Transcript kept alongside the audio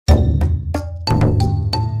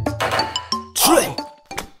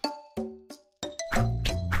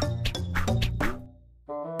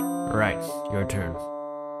Alright, your turn.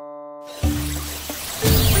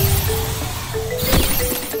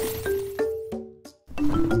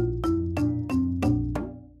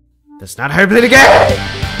 That's not how you play the game!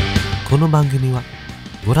 この番組は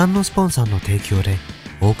ご覧のスポンサーの提供で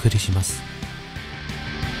お送りします。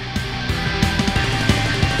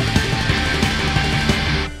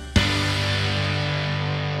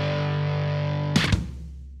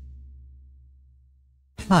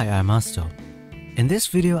Hi, I'm Asto. In this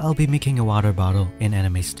video, I'll be making a water bottle in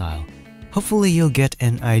anime style. Hopefully you'll get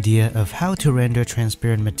an idea of how to render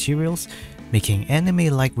transparent materials, making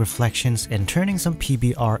anime-like reflections and turning some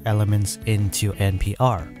PBR elements into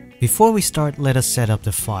NPR. Before we start, let us set up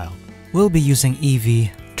the file. We'll be using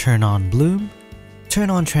EEVEE, turn on bloom, turn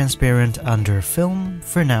on transparent under film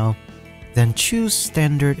for now, then choose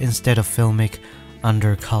standard instead of filmic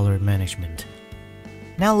under color management.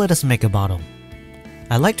 Now let us make a bottle.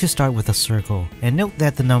 I like to start with a circle, and note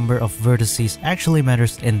that the number of vertices actually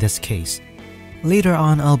matters in this case. Later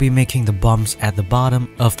on, I'll be making the bumps at the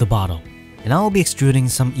bottom of the bottle, and I'll be extruding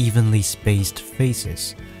some evenly spaced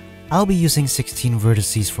faces. I'll be using 16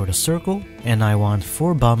 vertices for the circle, and I want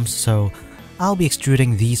 4 bumps, so I'll be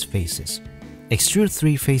extruding these faces. Extrude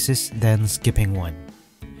 3 faces, then skipping 1.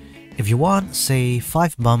 If you want, say,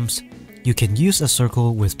 5 bumps, you can use a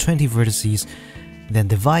circle with 20 vertices, then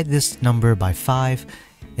divide this number by 5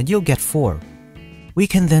 and you'll get 4. We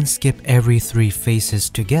can then skip every 3 faces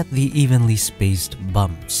to get the evenly spaced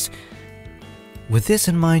bumps. With this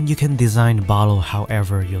in mind, you can design the bottle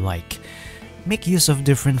however you like. Make use of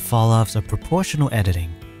different falloffs of proportional editing.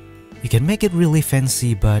 You can make it really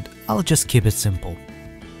fancy, but I'll just keep it simple.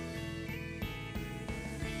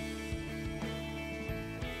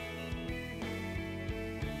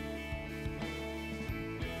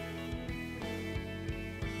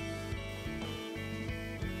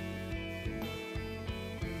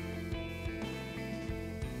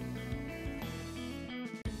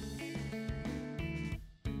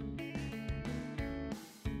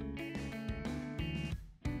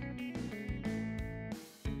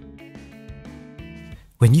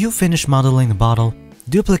 When you finish modeling the bottle,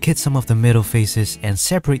 duplicate some of the middle faces and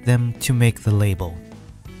separate them to make the label.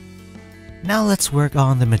 Now let's work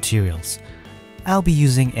on the materials. I'll be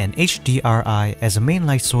using an HDRI as a main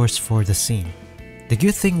light source for the scene. The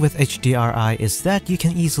good thing with HDRI is that you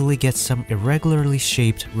can easily get some irregularly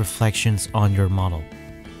shaped reflections on your model.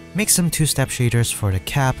 Make some 2-step shaders for the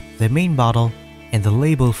cap, the main bottle, and the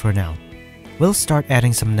label for now. We'll start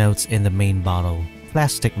adding some notes in the main bottle,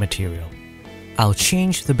 plastic material. I'll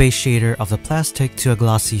change the base shader of the plastic to a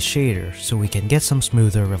glossy shader so we can get some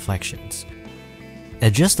smoother reflections.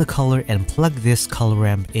 Adjust the color and plug this color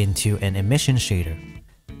ramp into an emission shader.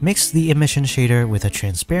 Mix the emission shader with a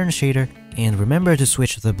transparent shader and remember to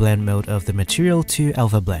switch the blend mode of the material to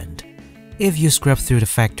Alpha Blend. If you scrub through the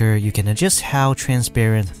factor, you can adjust how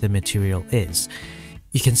transparent the material is.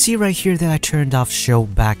 You can see right here that I turned off show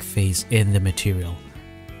back face in the material.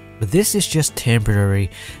 But this is just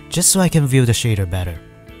temporary, just so I can view the shader better.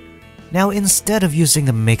 Now instead of using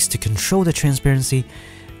the mix to control the transparency,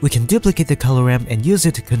 we can duplicate the color ramp and use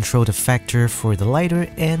it to control the factor for the lighter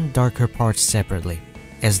and darker parts separately.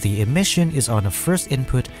 As the emission is on the first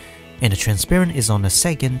input and the transparent is on the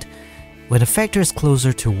second, when the factor is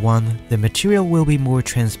closer to 1, the material will be more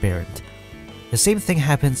transparent. The same thing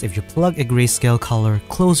happens if you plug a grayscale color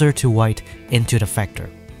closer to white into the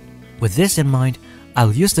factor. With this in mind,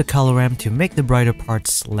 I'll use the color ramp to make the brighter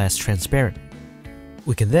parts less transparent.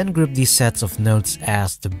 We can then group these sets of nodes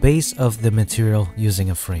as the base of the material using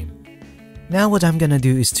a frame. Now what I'm gonna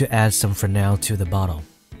do is to add some Fresnel to the bottle.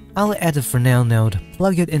 I'll add the Fresnel node,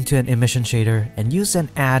 plug it into an emission shader, and use an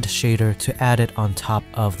add shader to add it on top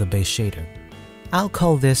of the base shader. I'll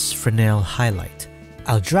call this Fresnel Highlight.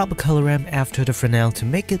 I'll drop a color ramp after the Fresnel to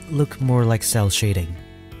make it look more like cell shading.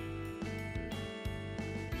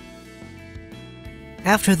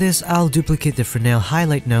 After this, I'll duplicate the Fresnel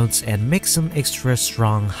highlight nodes and make some extra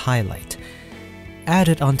strong highlight. Add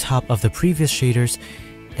it on top of the previous shaders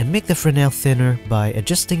and make the Fresnel thinner by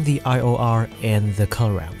adjusting the IOR and the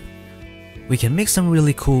color ramp. We can make some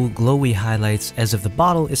really cool glowy highlights as if the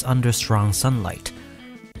bottle is under strong sunlight.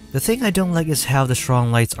 The thing I don't like is how the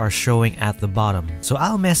strong lights are showing at the bottom, so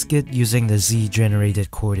I'll mask it using the Z-generated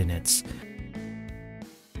coordinates.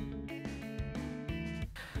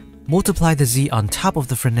 Multiply the Z on top of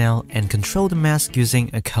the Fresnel and control the mask using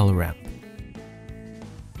a color ramp.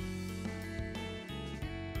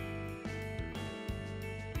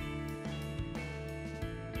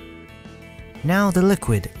 Now the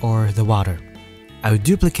liquid, or the water. I would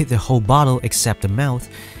duplicate the whole bottle except the mouth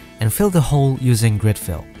and fill the hole using grid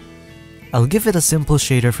fill. I'll give it a simple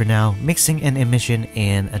shader for now, mixing an emission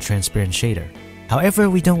and a transparent shader. However,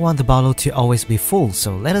 we don't want the bottle to always be full,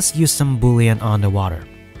 so let us use some boolean on the water.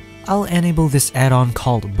 I'll enable this add-on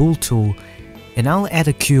called Bool Tool, and I'll add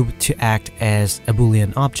a cube to act as a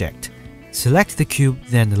boolean object. Select the cube,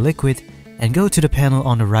 then the liquid, and go to the panel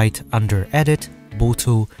on the right under Edit, Bool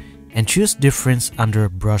Tool, and choose Difference under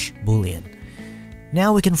Brush Boolean.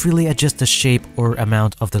 Now we can freely adjust the shape or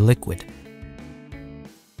amount of the liquid.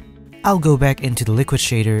 I'll go back into the liquid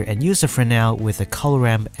shader and use the Fresnel with the color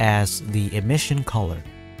ramp as the emission color.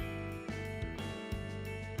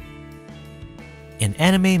 In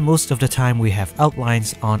anime, most of the time we have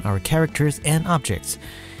outlines on our characters and objects,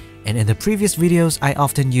 and in the previous videos I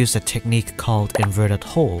often use a technique called inverted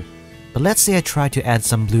hole. But let's say I try to add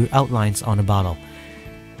some blue outlines on a bottle.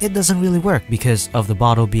 It doesn't really work because of the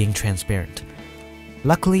bottle being transparent.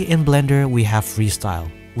 Luckily in Blender we have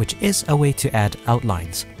Freestyle, which is a way to add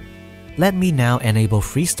outlines. Let me now enable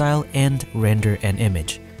Freestyle and render an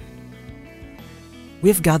image.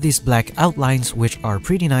 We've got these black outlines which are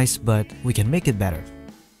pretty nice, but we can make it better.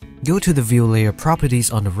 Go to the View Layer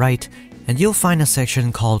Properties on the right and you'll find a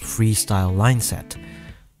section called Freestyle Line Set.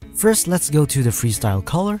 First, let's go to the Freestyle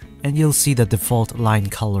Color and you'll see the default line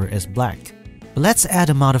color is black. But let's add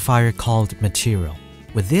a modifier called Material.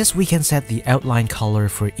 With this, we can set the outline color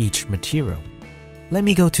for each material. Let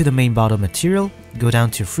me go to the main bottle material, go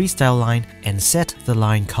down to Freestyle Line and set the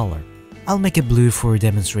line color. I'll make it blue for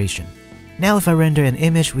demonstration. Now if I render an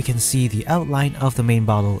image, we can see the outline of the main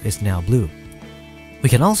bottle is now blue. We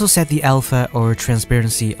can also set the alpha or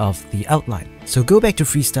transparency of the outline. So go back to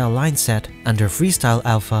Freestyle Line Set, under Freestyle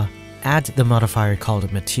Alpha, add the modifier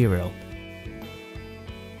called Material.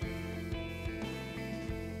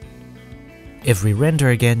 If we render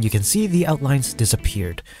again, you can see the outlines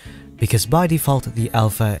disappeared, because by default the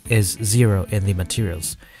alpha is 0 in the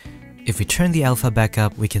materials. If we turn the alpha back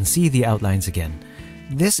up, we can see the outlines again.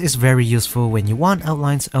 This is very useful when you want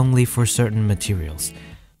outlines only for certain materials.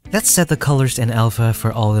 Let's set the colors in alpha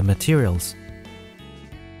for all the materials.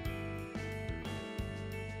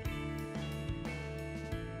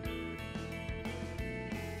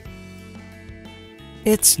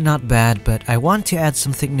 It's not bad, but I want to add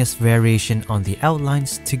some thickness variation on the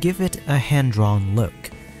outlines to give it a hand-drawn look.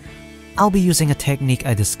 I'll be using a technique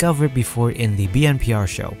I discovered before in the NPR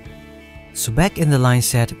show. So back in the line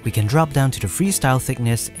set, we can drop down to the Freestyle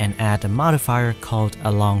Thickness and add a modifier called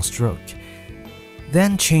a long stroke.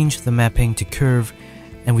 Then change the mapping to curve,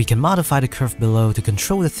 and we can modify the curve below to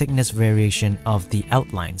control the thickness variation of the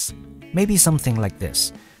outlines. Maybe something like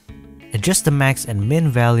this. Adjust the max and min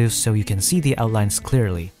values so you can see the outlines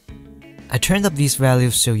clearly. I turned up these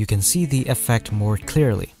values so you can see the effect more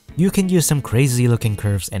clearly. You can use some crazy looking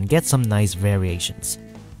curves and get some nice variations.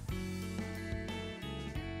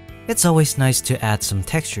 It's always nice to add some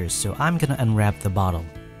textures, so I'm gonna unwrap the bottle.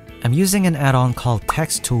 I'm using an add-on called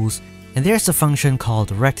Text Tools, and there's a function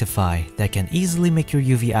called Rectify that can easily make your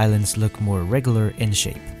UV islands look more regular in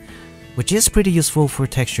shape, which is pretty useful for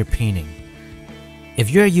texture painting. If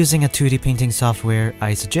you're using a 2D painting software,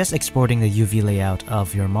 I suggest exporting the UV layout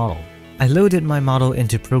of your model. I loaded my model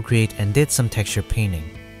into Procreate and did some texture painting.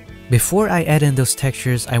 Before I add in those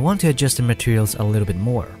textures, I want to adjust the materials a little bit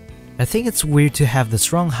more. I think it's weird to have the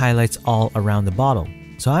strong highlights all around the bottle,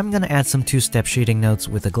 so I'm gonna add some two-step shading nodes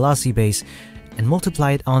with a glossy base and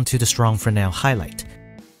multiply it onto the strong Fresnel highlight.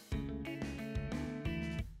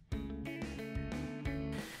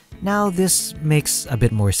 Now this makes a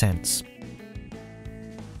bit more sense.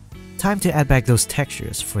 Time to add back those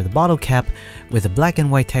textures. For the bottle cap, with a black and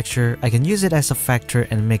white texture, I can use it as a factor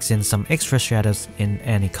and mix in some extra shadows in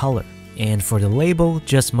any color. And for the label,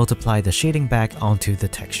 just multiply the shading back onto the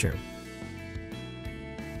texture.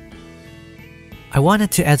 I wanted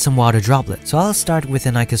to add some water droplets, so I'll start with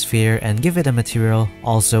an icosphere and give it a material,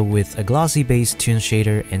 also with a glossy base tune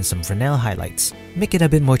shader and some Fresnel highlights. Make it a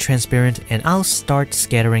bit more transparent, and I'll start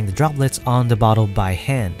scattering the droplets on the bottle by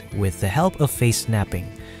hand with the help of face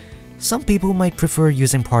snapping. Some people might prefer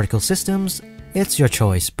using particle systems. It's your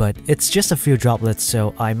choice, but it's just a few droplets,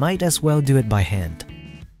 so I might as well do it by hand.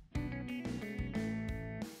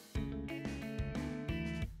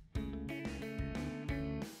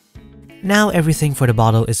 Now everything for the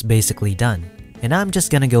bottle is basically done, and I'm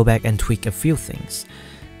just gonna go back and tweak a few things.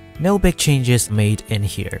 No big changes made in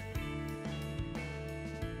here.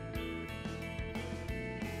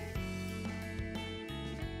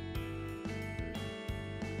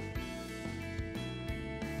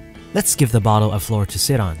 Let's give the bottle a floor to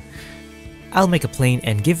sit on. I'll make a plane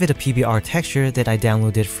and give it a PBR texture that I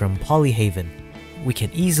downloaded from Polyhaven. We can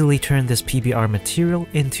easily turn this PBR material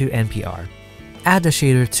into NPR. Add a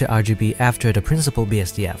shader to RGB after the principal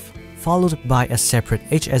BSDF, followed by a separate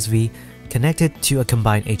HSV connected to a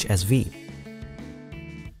combined HSV.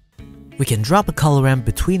 We can drop a color ramp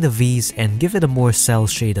between the V's and give it a more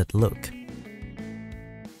cel-shaded look.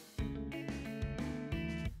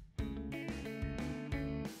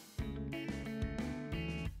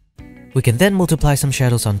 We can then multiply some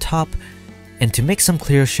shadows on top, and to make some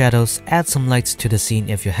clear shadows, add some lights to the scene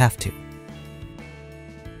if you have to.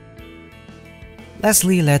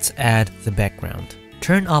 Lastly, let's add the background.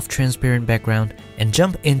 Turn off transparent background and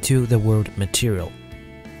jump into the world material.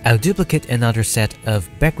 I'll duplicate another set of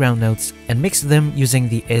background nodes and mix them using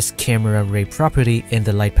the S-Camera Ray property in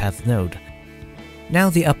the light path node.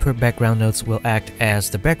 Now the upper background nodes will act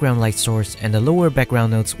as the background light source and the lower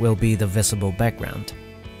background nodes will be the visible background.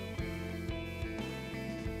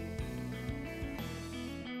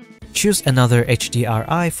 Choose another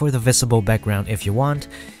HDRI for the visible background if you want,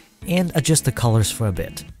 and adjust the colors for a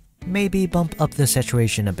bit. Maybe bump up the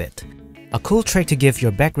saturation a bit. A cool trick to give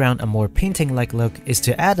your background a more painting-like look is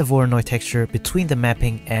to add a Voronoi texture between the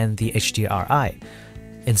mapping and the HDRI.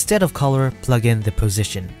 Instead of color, plug in the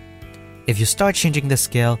position. If you start changing the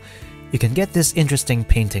scale, you can get this interesting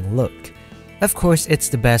painting look. Of course, it's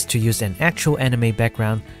the best to use an actual anime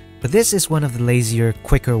background, but this is one of the lazier,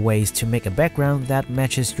 quicker ways to make a background that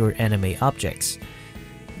matches your anime objects.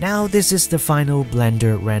 Now this is the final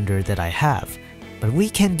Blender render that I have, but we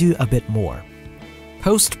can do a bit more.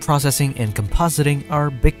 Post-processing and compositing are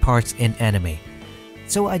big parts in anime,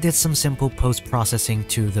 so I did some simple post-processing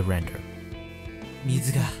to the render.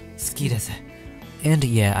 And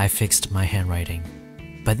yeah, I fixed my handwriting.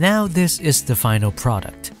 But now this is the final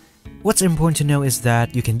product. What's important to know is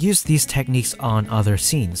that you can use these techniques on other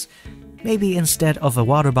scenes. Maybe instead of a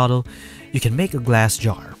water bottle, you can make a glass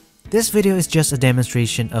jar. This video is just a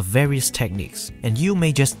demonstration of various techniques, and you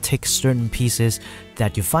may just take certain pieces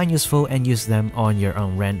that you find useful and use them on your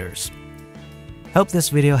own renders. Hope this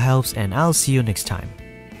video helps, and I'll see you next time.